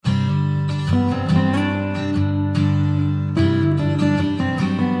Welcome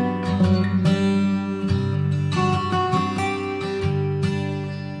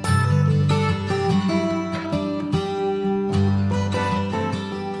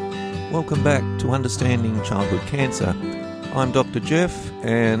back to Understanding Childhood Cancer. I'm Dr. Jeff,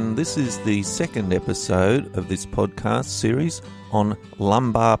 and this is the second episode of this podcast series on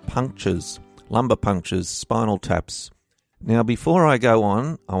lumbar punctures. Lumbar punctures, spinal taps. Now, before I go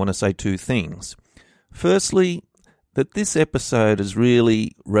on, I want to say two things. Firstly, that this episode is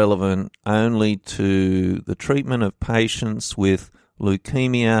really relevant only to the treatment of patients with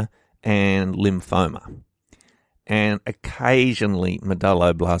leukemia and lymphoma, and occasionally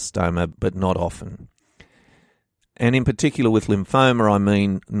medulloblastoma, but not often. And in particular with lymphoma, I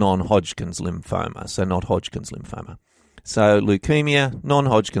mean non-Hodgkin's lymphoma, so not Hodgkin's lymphoma. So leukemia,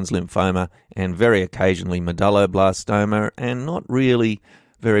 non-Hodgkin's lymphoma, and very occasionally medulloblastoma, and not really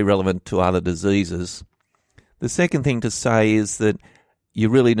very relevant to other diseases. The second thing to say is that you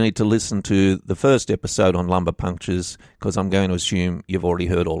really need to listen to the first episode on lumbar punctures, because I'm going to assume you've already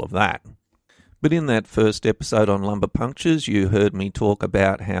heard all of that. But in that first episode on lumbar punctures, you heard me talk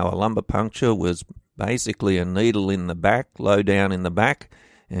about how a lumbar puncture was basically a needle in the back, low down in the back,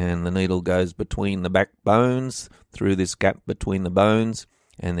 and the needle goes between the back bones, through this gap between the bones,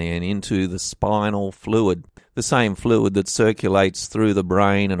 and then into the spinal fluid, the same fluid that circulates through the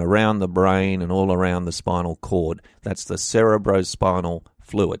brain and around the brain and all around the spinal cord. That's the cerebrospinal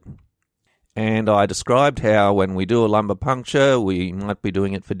fluid. And I described how when we do a lumbar puncture, we might be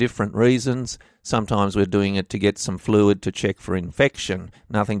doing it for different reasons. Sometimes we're doing it to get some fluid to check for infection,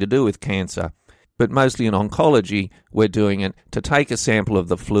 nothing to do with cancer. But mostly in oncology, we're doing it to take a sample of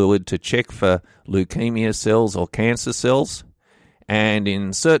the fluid to check for leukemia cells or cancer cells. And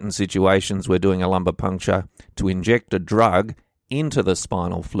in certain situations, we're doing a lumbar puncture to inject a drug into the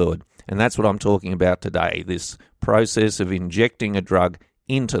spinal fluid. And that's what I'm talking about today, this process of injecting a drug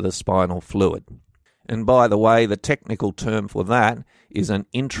into the spinal fluid. And by the way, the technical term for that is an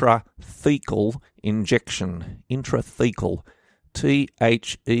intrathecal injection. Intrathecal.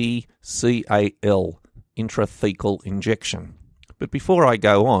 T-H-E-C-A-L. Intrathecal injection. But before I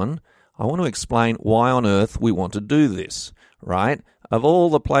go on, I want to explain why on earth we want to do this, right? Of all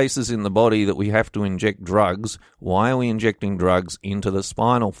the places in the body that we have to inject drugs, why are we injecting drugs into the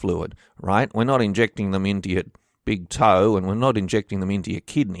spinal fluid, right? We're not injecting them into your big toe, and we're not injecting them into your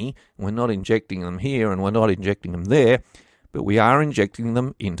kidney, we're not injecting them here, and we're not injecting them there, but we are injecting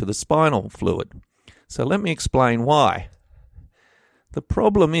them into the spinal fluid. So let me explain why. The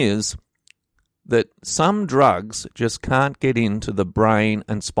problem is that some drugs just can't get into the brain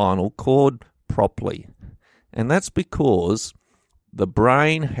and spinal cord properly, and that's because the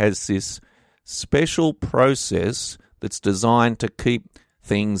brain has this special process that's designed to keep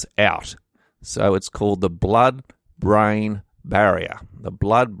things out. So it's called the blood-brain barrier. The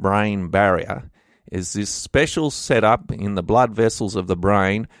blood-brain barrier is this special setup in the blood vessels of the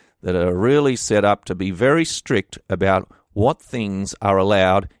brain that are really set up to be very strict about what things are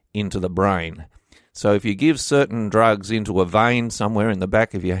allowed into the brain. So if you give certain drugs into a vein somewhere in the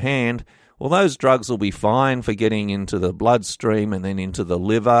back of your hand, well, those drugs will be fine for getting into the bloodstream and then into the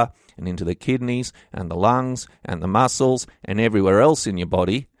liver and into the kidneys and the lungs and the muscles and everywhere else in your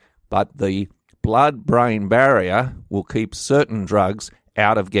body. But the blood-brain barrier will keep certain drugs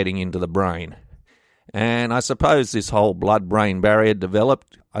out of getting into the brain. And I suppose this whole blood-brain barrier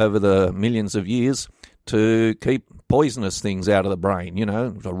developed over the millions of years to keep poisonous things out of the brain,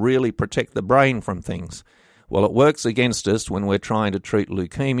 to really protect the brain from things. Well, it works against us when we're trying to treat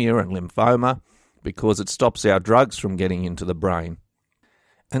leukemia and lymphoma because it stops our drugs from getting into the brain.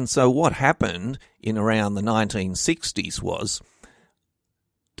 And so what happened in around the 1960s was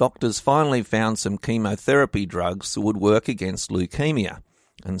doctors finally found some chemotherapy drugs that would work against leukemia.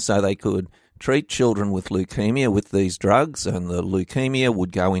 And so they could treat children with leukemia with these drugs, and the leukemia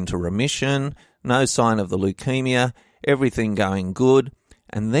would go into remission, no sign of the leukemia, everything going good.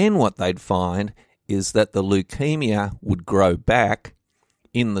 And then what they'd find is that the leukemia would grow back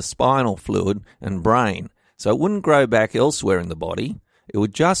in the spinal fluid and brain. So it wouldn't grow back elsewhere in the body. It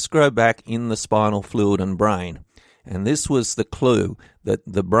would just grow back in the spinal fluid and brain. And this was the clue that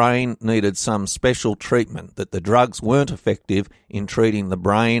the brain needed some special treatment, that the drugs weren't effective in treating the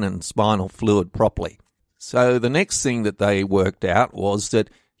brain and spinal fluid properly. So the next thing that they worked out was that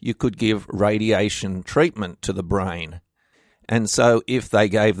you could give radiation treatment to the brain. And so if they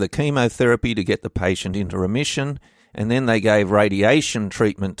gave the chemotherapy to get the patient into remission, and then they gave radiation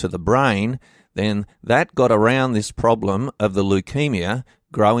treatment to the brain, then that got around this problem of the leukemia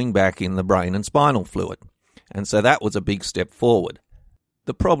growing back in the brain and spinal fluid. And so that was a big step forward.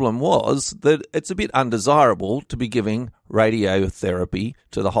 The problem was that it's a bit undesirable to be giving radiotherapy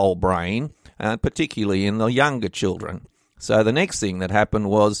to the whole brain, particularly in the younger children. So the next thing that happened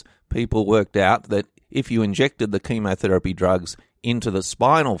was people worked out that if you injected the chemotherapy drugs into the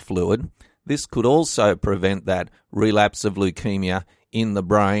spinal fluid, this could also prevent that relapse of leukemia in the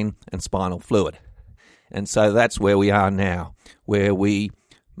brain and spinal fluid. And so that's where we are now, where we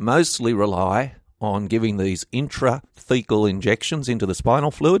mostly rely on giving these intrathecal injections into the spinal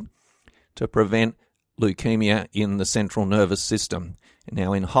fluid to prevent leukemia in the central nervous system.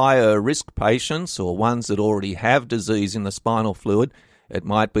 Now, in higher risk patients or ones that already have disease in the spinal fluid, it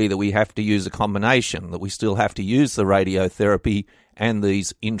might be that we have to use a combination, that we still have to use the radiotherapy and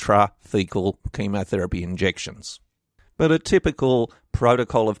these intrathecal chemotherapy injections. But a typical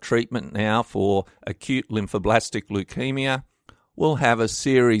protocol of treatment now for acute lymphoblastic leukemia will have a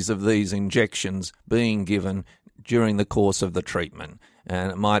series of these injections being given during the course of the treatment.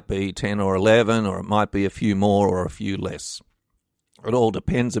 And it might be 10 or 11, or it might be a few more or a few less. It all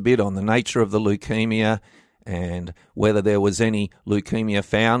depends a bit on the nature of the leukemia and whether there was any leukemia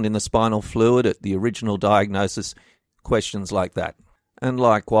found in the spinal fluid at the original diagnosis, questions like that. And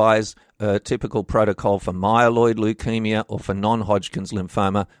likewise, a typical protocol for myeloid leukemia or for non-Hodgkin's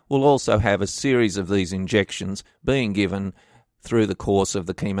lymphoma will also have a series of these injections being given through the course of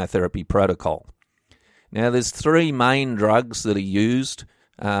the chemotherapy protocol. Now, there's three main drugs that are used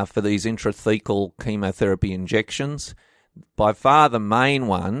for these intrathecal chemotherapy injections. By far the main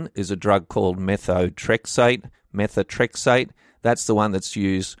one is a drug called methotrexate. That's the one that's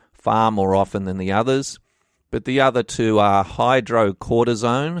used far more often than the others. But the other two are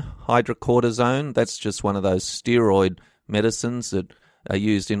hydrocortisone. That's just one of those steroid medicines that are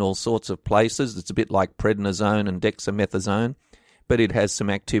used in all sorts of places. It's a bit like prednisone and dexamethasone, but it has some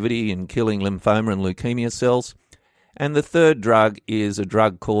activity in killing lymphoma and leukemia cells. And the third drug is a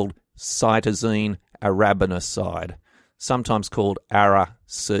drug called cytosine arabinoside, sometimes called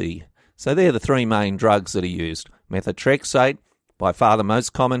ARA-C. So they're the three main drugs that are used. Methotrexate, by far the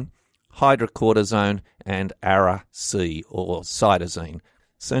most common, hydrocortisone, and ARA-C, or cytosine.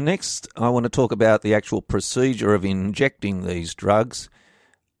 So next, I want to talk about the actual procedure of injecting these drugs.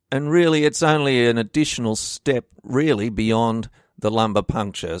 And really, it's only an additional step, really, beyond the lumbar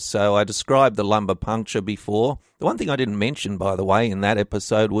puncture. So I described the lumbar puncture before. The one thing I didn't mention, by the way, in that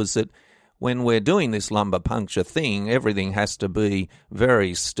episode was that when we're doing this lumbar puncture thing, everything has to be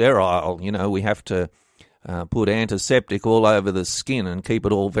very sterile. You know, we have to put antiseptic all over the skin and keep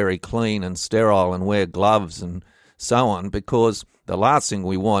it all very clean and sterile and wear gloves and so on, because the last thing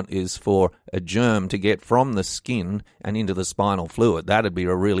we want is for a germ to get from the skin and into the spinal fluid. That'd be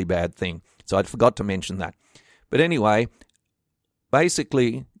a really bad thing. So I forgot to mention that. But anyway,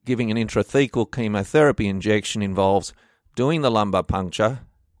 basically giving an intrathecal chemotherapy injection involves doing the lumbar puncture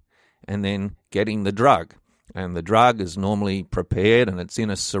and then getting the drug. And the drug is normally prepared and it's in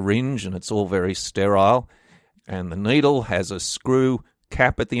a syringe and it's all very sterile. And the needle has a screw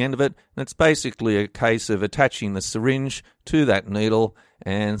cap at the end of it. And it's basically a case of attaching the syringe to that needle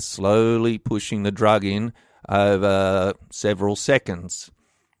and slowly pushing the drug in over several seconds.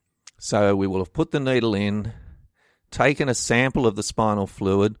 So we will have put the needle in, taken a sample of the spinal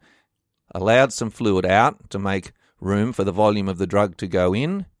fluid, allowed some fluid out to make room for the volume of the drug to go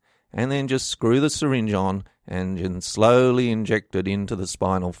in, and then just screw the syringe on and slowly inject it into the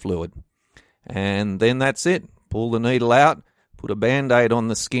spinal fluid. And then that's it. Pull the needle out, put a Band-Aid on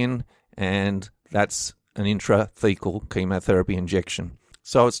the skin, and that's an intrathecal chemotherapy injection.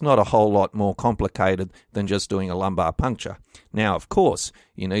 So it's not a whole lot more complicated than just doing a lumbar puncture. Now, of course,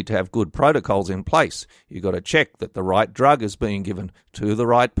 you need to have good protocols in place. You've got to check that the right drug is being given to the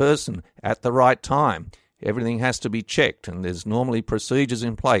right person at the right time. Everything has to be checked, and there's normally procedures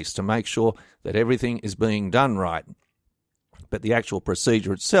in place to make sure that everything is being done right. But the actual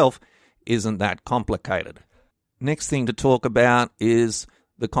procedure itself isn't that complicated. Next thing to talk about is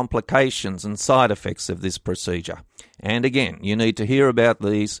the complications and side effects of this procedure. And again, you need to hear about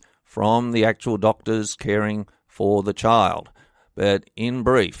these from the actual doctors caring for the child. But in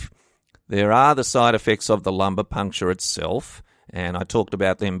brief, there are the side effects of the lumbar puncture itself, and I talked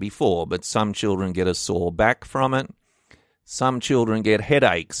about them before, but some children get a sore back from it. Some children get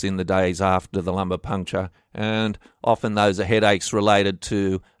headaches in the days after the lumbar puncture, and often those are headaches related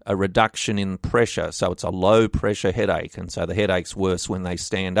to a reduction in pressure. So it's a low pressure headache, and so the headache's worse when they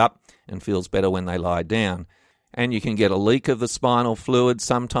stand up and feels better when they lie down. And you can get a leak of the spinal fluid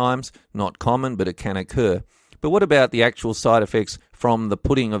sometimes, not common, but it can occur. But what about the actual side effects from the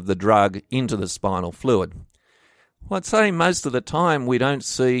putting of the drug into the spinal fluid? Well, I'd say most of the time we don't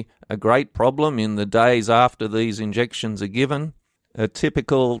see a great problem in the days after these injections are given. A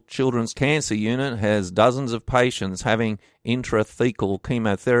typical children's cancer unit has dozens of patients having intrathecal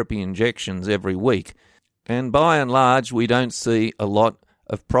chemotherapy injections every week, and by and large we don't see a lot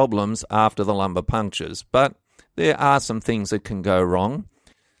of problems after the lumbar punctures, but there are some things that can go wrong.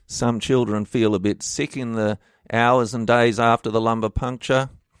 Some children feel a bit sick in the hours and days after the lumbar puncture.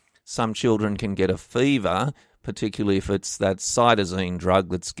 Some children can get a fever, particularly if it's that cytosine drug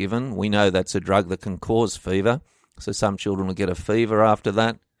that's given. We know that's a drug that can cause fever. So some children will get a fever after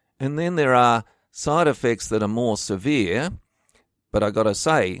that. And then there are side effects that are more severe, but I've got to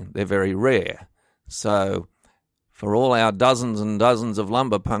say, they're very rare. So for all our dozens and dozens of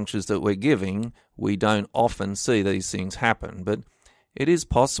lumbar punctures that we're giving, we don't often see these things happen. But it is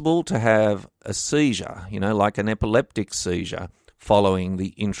possible to have a seizure, like an epileptic seizure, following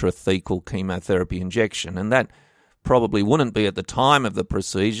the intrathecal chemotherapy injection. And that probably wouldn't be at the time of the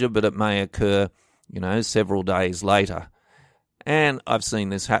procedure, but it may occur several days later. And I've seen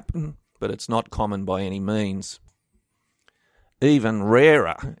this happen, but it's not common by any means. Even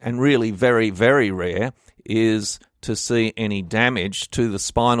rarer, and really very, very rare, is to see any damage to the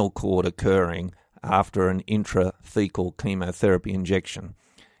spinal cord occurring after an intrathecal chemotherapy injection.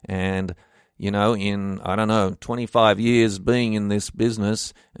 And, in, 25 years being in this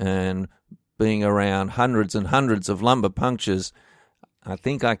business and being around hundreds and hundreds of lumbar punctures, I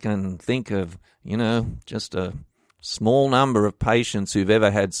think I can think of, just a small number of patients who've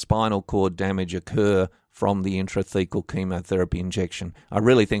ever had spinal cord damage occur from the intrathecal chemotherapy injection. I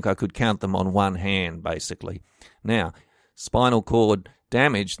really think I could count them on one hand, basically. Now, spinal cord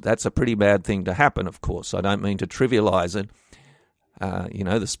damage, that's a pretty bad thing to happen, of course. I don't mean to trivialize it.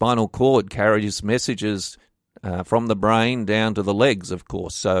 The spinal cord carries messages from the brain down to the legs, of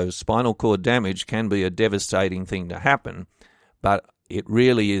course. So spinal cord damage can be a devastating thing to happen, but it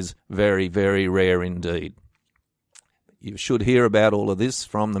really is very, very rare indeed. You should hear about all of this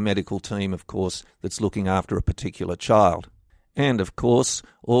from the medical team, of course, that's looking after a particular child. And, of course,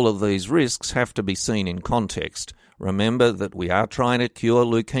 all of these risks have to be seen in context. Remember that we are trying to cure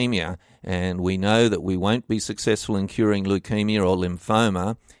leukemia, and we know that we won't be successful in curing leukemia or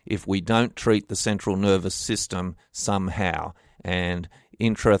lymphoma if we don't treat the central nervous system somehow. And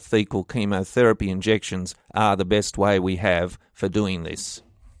intrathecal chemotherapy injections are the best way we have for doing this.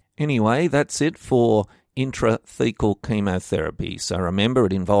 Anyway, that's it for intrathecal chemotherapy. So remember,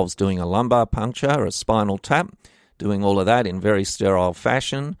 it involves doing a lumbar puncture, a spinal tap, doing all of that in very sterile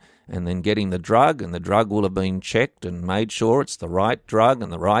fashion, and then getting the drug, and the drug will have been checked and made sure it's the right drug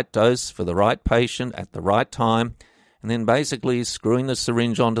and the right dose for the right patient at the right time, and then basically screwing the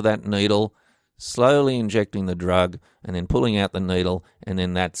syringe onto that needle, slowly injecting the drug, and then pulling out the needle, and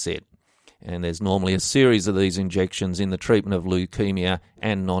then that's it. And there's normally a series of these injections in the treatment of leukemia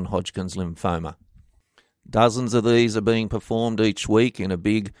and non-Hodgkin's lymphoma. Dozens of these are being performed each week in a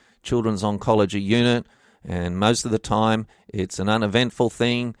big children's oncology unit, and most of the time it's an uneventful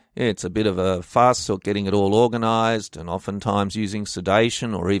thing. It's a bit of a fuss or getting it all organised, and oftentimes using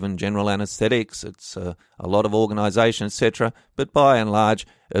sedation or even general anaesthetics. It's a lot of organisation, etc. But by and large,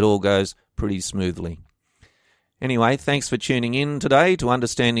 it all goes pretty smoothly. Anyway, thanks for tuning in today to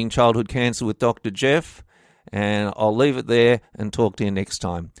Understanding Childhood Cancer with Dr. Jeff, and I'll leave it there and talk to you next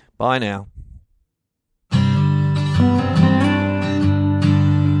time. Bye now.